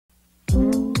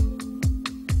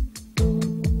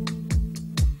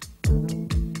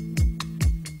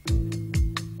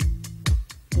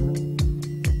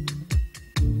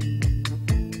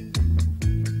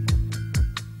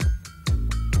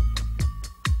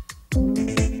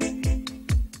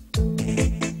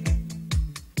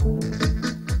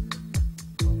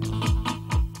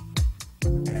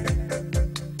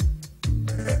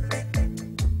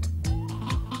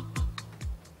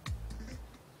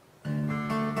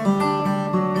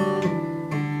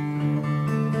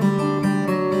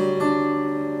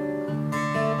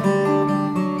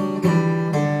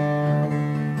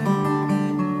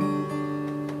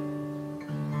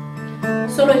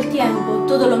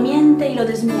lo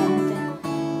desmiente.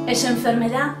 Es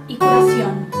enfermedad y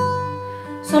curación.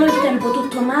 Solo el tiempo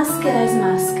tutto maschera e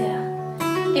smaschera.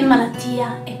 Es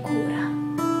malattia e cura.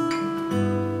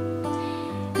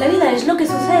 La vida es lo que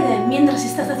sucede mientras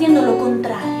estás haciendo lo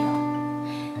contrario.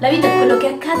 La vita è quello che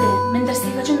accade mentre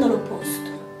stai facendo l'opposto.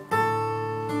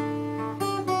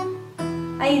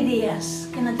 Hay días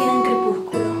que no tienen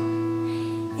crepúsculo,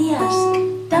 días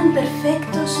tan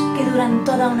perfectos che duran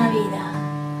toda una vida.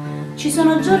 Ci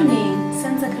sono giorni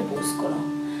senza crepuscolo,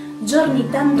 giorni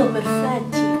tanto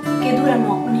perfetti che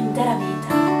durano un'intera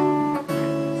vita.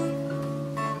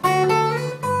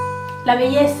 La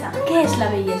belleza, ¿qué es la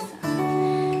belleza?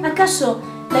 ¿Acaso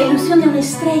la ilusión de una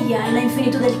estrella en la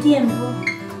infinitud del tiempo?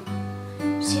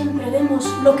 Siempre vemos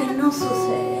lo que no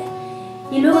sucede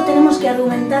y luego tenemos que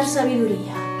argumentar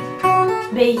sabiduría.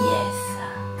 Belleza,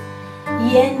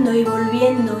 yendo y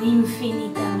volviendo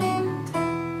infinitamente,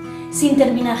 sin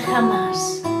terminar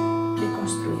jamás de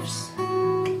construirse.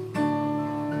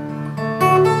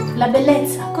 La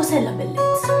bellezza, cos'è la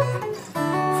bellezza?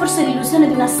 Forse l'illusione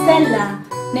di una stella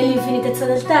nell'infinitezza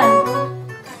del tempo?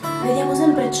 Vediamo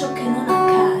sempre ciò che non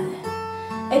accade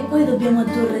e poi dobbiamo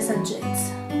addurre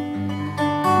saggezza.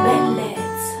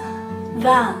 Bellezza,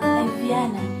 va e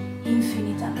viene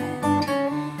infinitamente,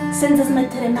 senza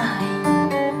smettere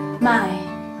mai, mai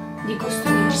di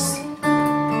costruirsi.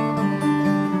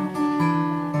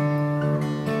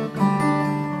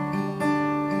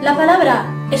 La palabra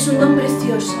es un don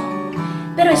precioso,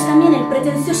 pero es también el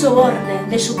pretencioso borde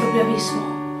de su propio abismo.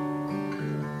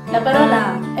 La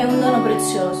parola è un dono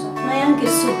prezioso, ma è anche il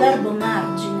superbo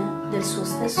margine del suo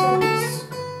stesso abisso.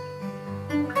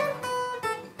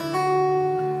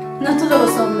 No todos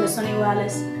los hombres son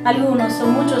iguales, algunos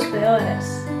son muchos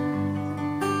peores.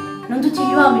 Non tutti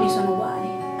gli uomini sono uguali,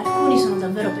 alcuni sono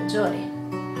davvero peggiori.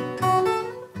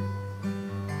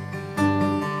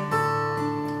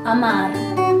 Amar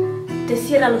te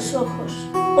cierra los ojos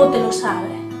o te los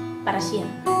abre para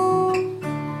siempre.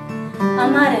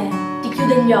 Amare ti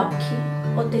chiude gli occhi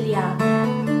o te li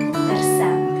apre per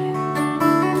sempre.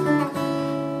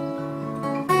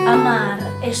 Amar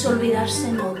es olvidarse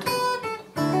en otro.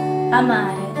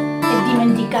 Amare è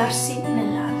dimenticarsi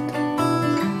nell'altro.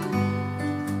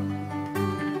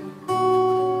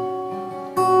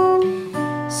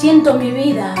 Siento mi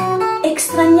vida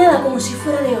extrañada como si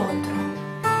fuera de otro.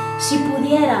 Si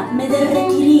pudiera, me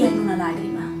derretiría en una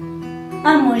lágrima.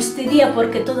 Amo este día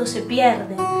porque todo se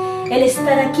pierde. El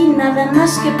estar aquí nada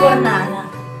más que por nada.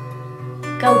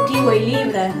 Cautivo y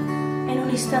libre en un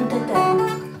instante eterno.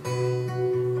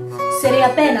 Seré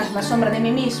apenas la sombra de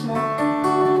mí mismo.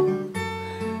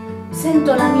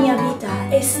 Sento la mia vita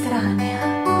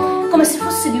estranea, come se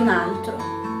fosse di un altro.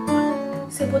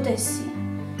 Se potessi,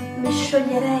 mi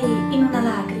scioglierei in una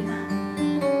lacrima.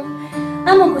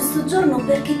 Amo questo giorno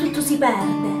perché tutto si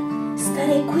perde.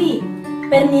 Starei qui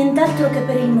per nient'altro che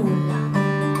per il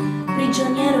nulla,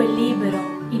 prigioniero e libero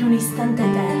in un istante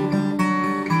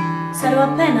eterno. Sarò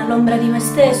appena l'ombra di me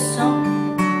stesso?